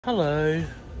Hello.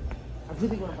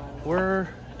 We're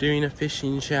doing a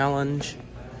fishing challenge,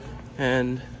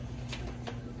 and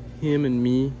him and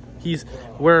me,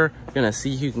 we're gonna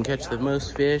see who can catch the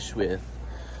most fish with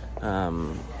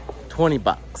 20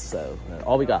 bucks. So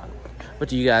all we got. What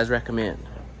do you guys recommend?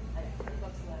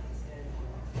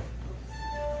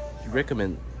 You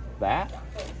recommend that?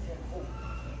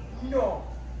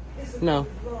 No.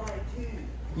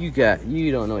 You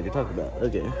don't know what you're talking about.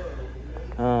 Okay.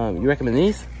 You recommend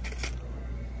these?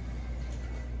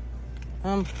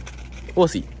 We'll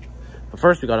see. But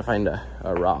first we gotta find a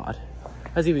rod.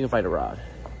 Let's see if we can find a rod.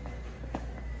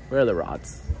 Where are the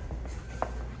rods?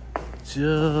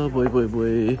 Oh, boy.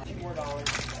 $4,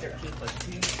 13 plus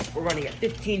 2. We're running at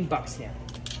 15 bucks now.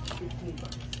 15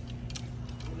 bucks.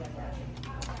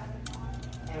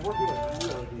 And we're doing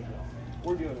really good.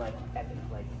 We're doing like epic,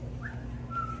 like.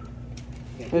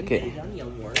 Okay.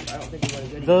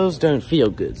 Those don't feel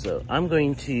good, so I'm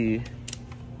going to.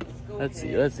 Let's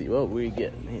see what we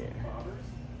getting here.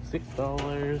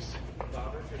 $6.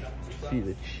 See,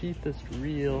 the cheapest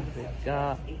reel they've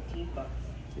got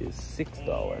is $6.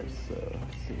 So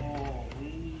let's see.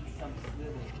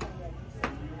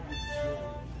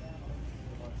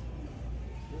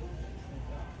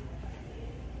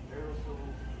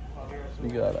 We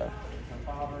got a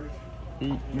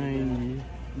 $8.90.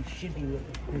 You should be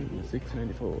looking for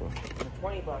 $6.94. for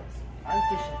 20 bucks. I'm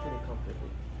fishing pretty comfortably.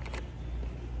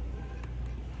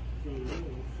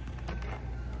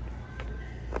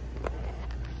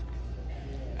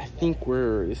 I think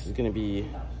this is gonna be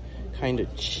kind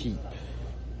of cheap.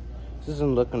 This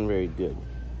isn't looking very good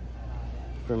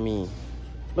for me,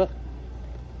 but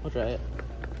I'll try it.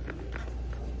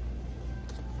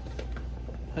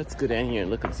 Let's go down here and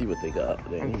look and see what they got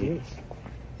down here.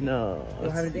 No. They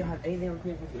don't have anything on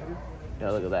paper.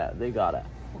 Yeah, look at that. They got a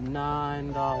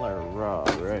 $9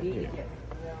 rod right here.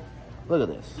 Look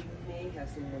at this.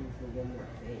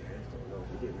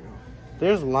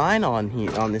 There's line on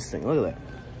here on this thing. Look at that.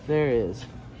 There is.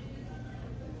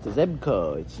 It's a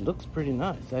Zebco. It looks pretty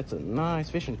nice. That's a nice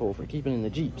fishing pole for keeping in the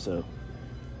Jeep. So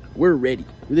we're ready.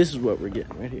 This is what we're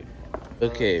getting right here.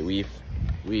 Okay,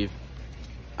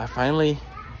 I finally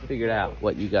figured out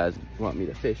what you guys want me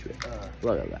to fish with.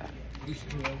 Look at that.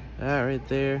 That right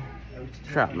there.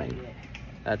 Trout magnet.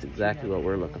 That's exactly what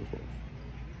we're looking for.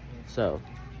 So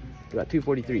we got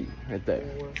 243 right there.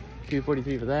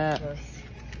 243 for that.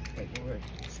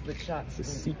 Split shots. The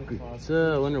secret.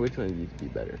 So I wonder which one of these would be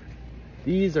better.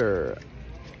 These are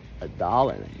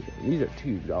 $1. These are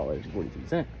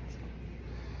 $2.43.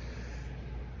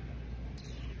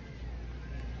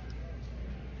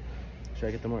 Should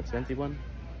I get the more expensive one?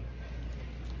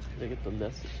 Should I get the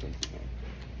less expensive one?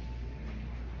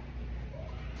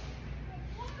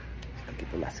 I'll get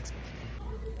the less expensive.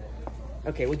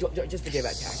 Okay, well, just forget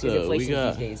about tax. So inflation we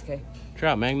got these days, okay?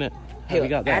 Trout magnet. Hey, we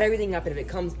got that. add everything up, and if it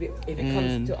comes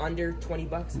to under 20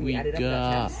 bucks, we add it up.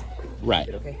 That's right.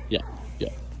 Okay. Yeah.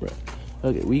 Right.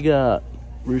 Okay, we got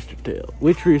rooster tail.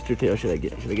 Which rooster tail should I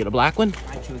get? Should I get a black one?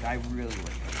 I really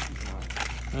like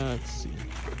that. Let's see.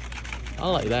 I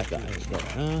like that guy.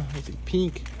 Let's see.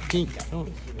 Pink.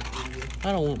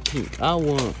 I don't want pink.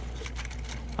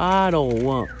 I don't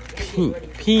want pink.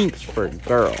 Pink's for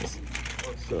girls.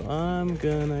 So I'm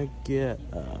gonna get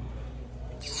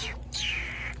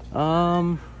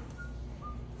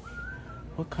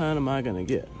what kind am I gonna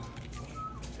get?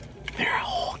 They're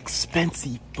all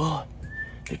expensive, but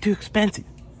they're too expensive.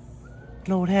 You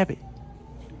know what happened?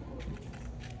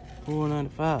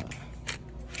 $4.95.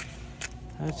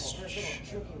 That's.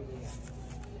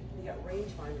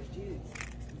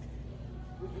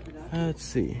 Let's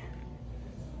see.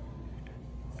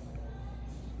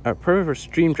 Our perfect for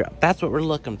stream trout. That's what we're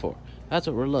looking for.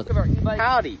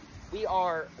 Howdy. We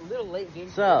are a little late getting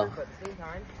So, but at the same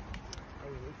time,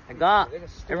 I got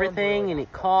everything and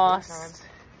it costs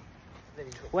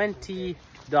 $20.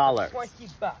 20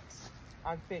 bucks.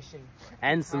 I'm fishing.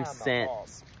 And some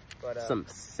cents.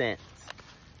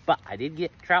 But I did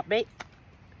get trout bait.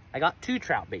 I got 2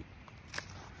 trout bait.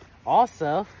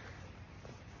 Also,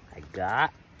 I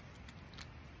got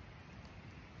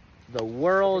the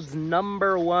world's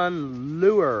 #1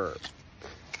 lure.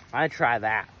 I try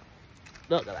that.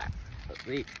 Look at that.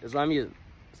 See, that's what I'm using.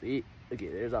 See, okay,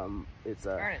 there's it's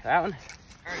Ernest. that one.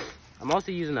 Ernest. I'm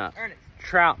also using a Ernest.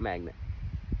 trout magnet.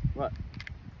 What?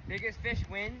 Biggest fish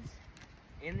wins.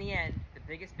 In the end, the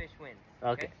biggest fish wins.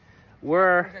 Okay.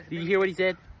 Okay? Did you hear what he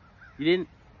said? You didn't?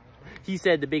 He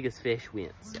said the biggest fish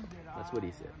wins. So that's what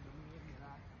he said.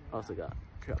 Also got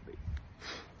trout bait.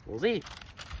 We'll see.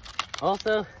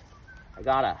 Also, I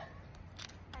got a.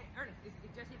 Hey, Ernest, is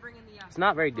Jesse bringing the? It's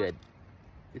not very good.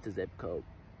 It's a Zebco.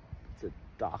 It's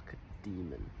a dock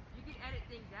demon. You can edit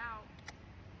things out.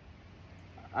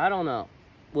 I don't know.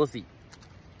 We'll see.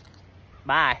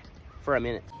 Bye for a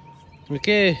minute.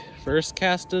 Okay, first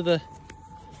cast of the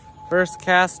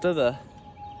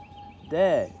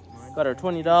day. Got our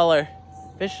 $20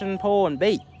 fishing pole and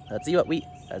bait. Let's see what we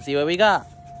got.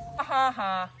 Ha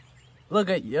ha. Look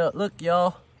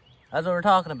y'all. That's what we're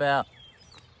talking about.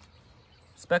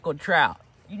 Speckled trout.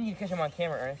 You need to catch them on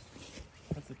camera, Ernest.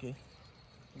 That's okay.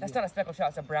 That's not a speckled trout,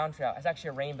 it's a brown trout. It's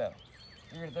actually a rainbow.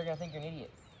 They're gonna think you're an idiot.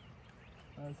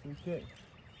 That's okay.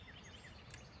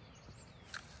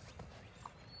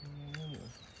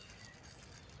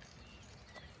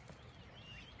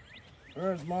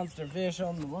 There's monster fish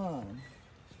on the line.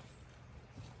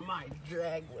 My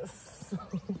drag was so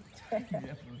Hey,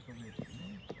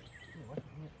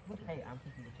 I'm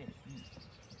thinking the fish.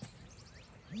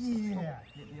 yeah.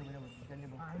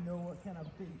 I know what kind of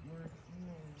bait works.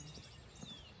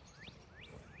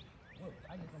 Whoa,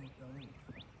 I just almost fell in.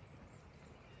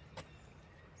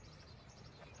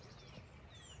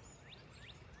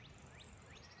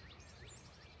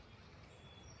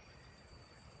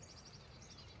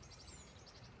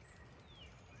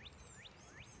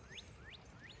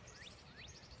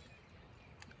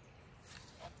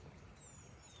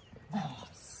 Oh,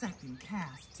 second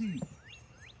cast too.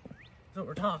 That's what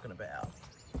we're talking about.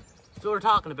 That's what we're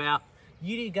talking about.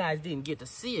 You guys didn't get to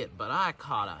see it, but I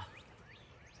caught a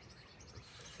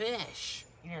fish.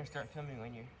 You never start filming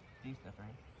when you do stuff,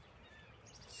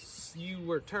 right? You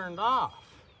were turned off.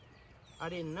 I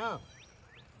didn't know.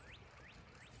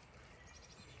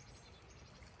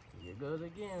 Here goes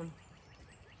again.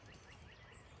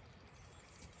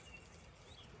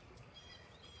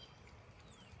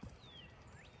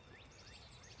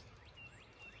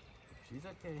 She's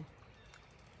okay.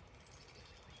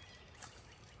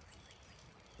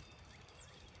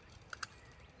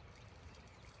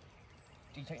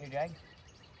 Do you tighten your drag?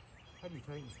 How do you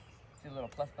tighten? See the little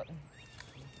plus button?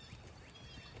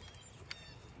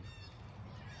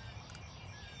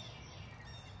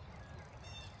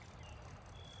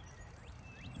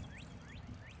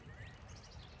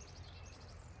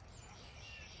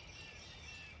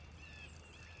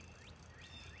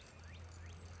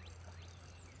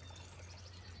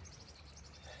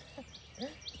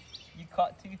 You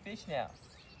caught 2 fish now.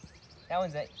 That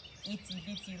one's a itsy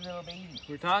bitsy little baby.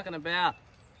 We're talking about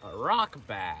a rock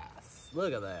bass.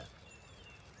 Look at that.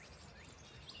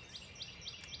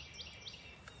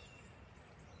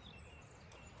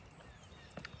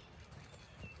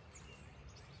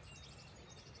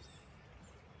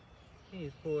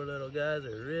 These poor little guys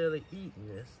are really eating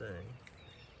this thing.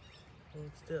 Hold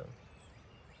still.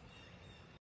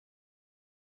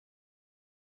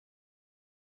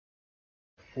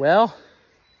 Well,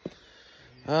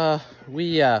 I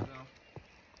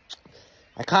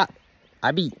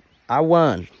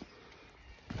won.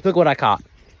 Look what I caught.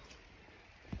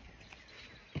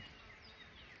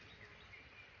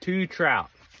 2 trout.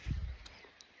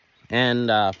 And,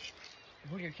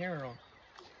 Put your camera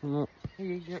on. well,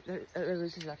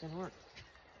 This is not gonna work.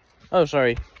 oh,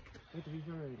 sorry. What the heck are you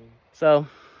doing? So,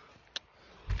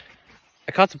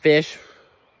 I caught some fish.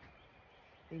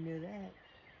 They know that.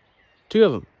 2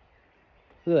 of them.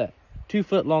 Look at that.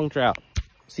 2-foot long trout.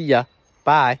 See ya.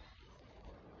 Bye.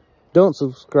 Don't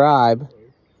subscribe.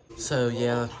 So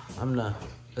yeah,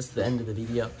 that's the end of the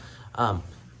video.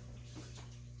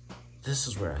 This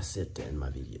is where I sit to end my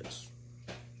videos.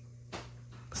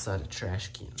 Beside a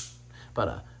trash can.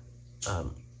 But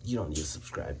you don't need to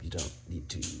subscribe. You don't need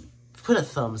to put a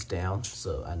thumbs down,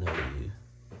 so I know you.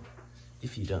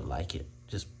 If you don't like it,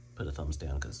 just put a thumbs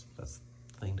down, because that's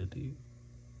the thing to do.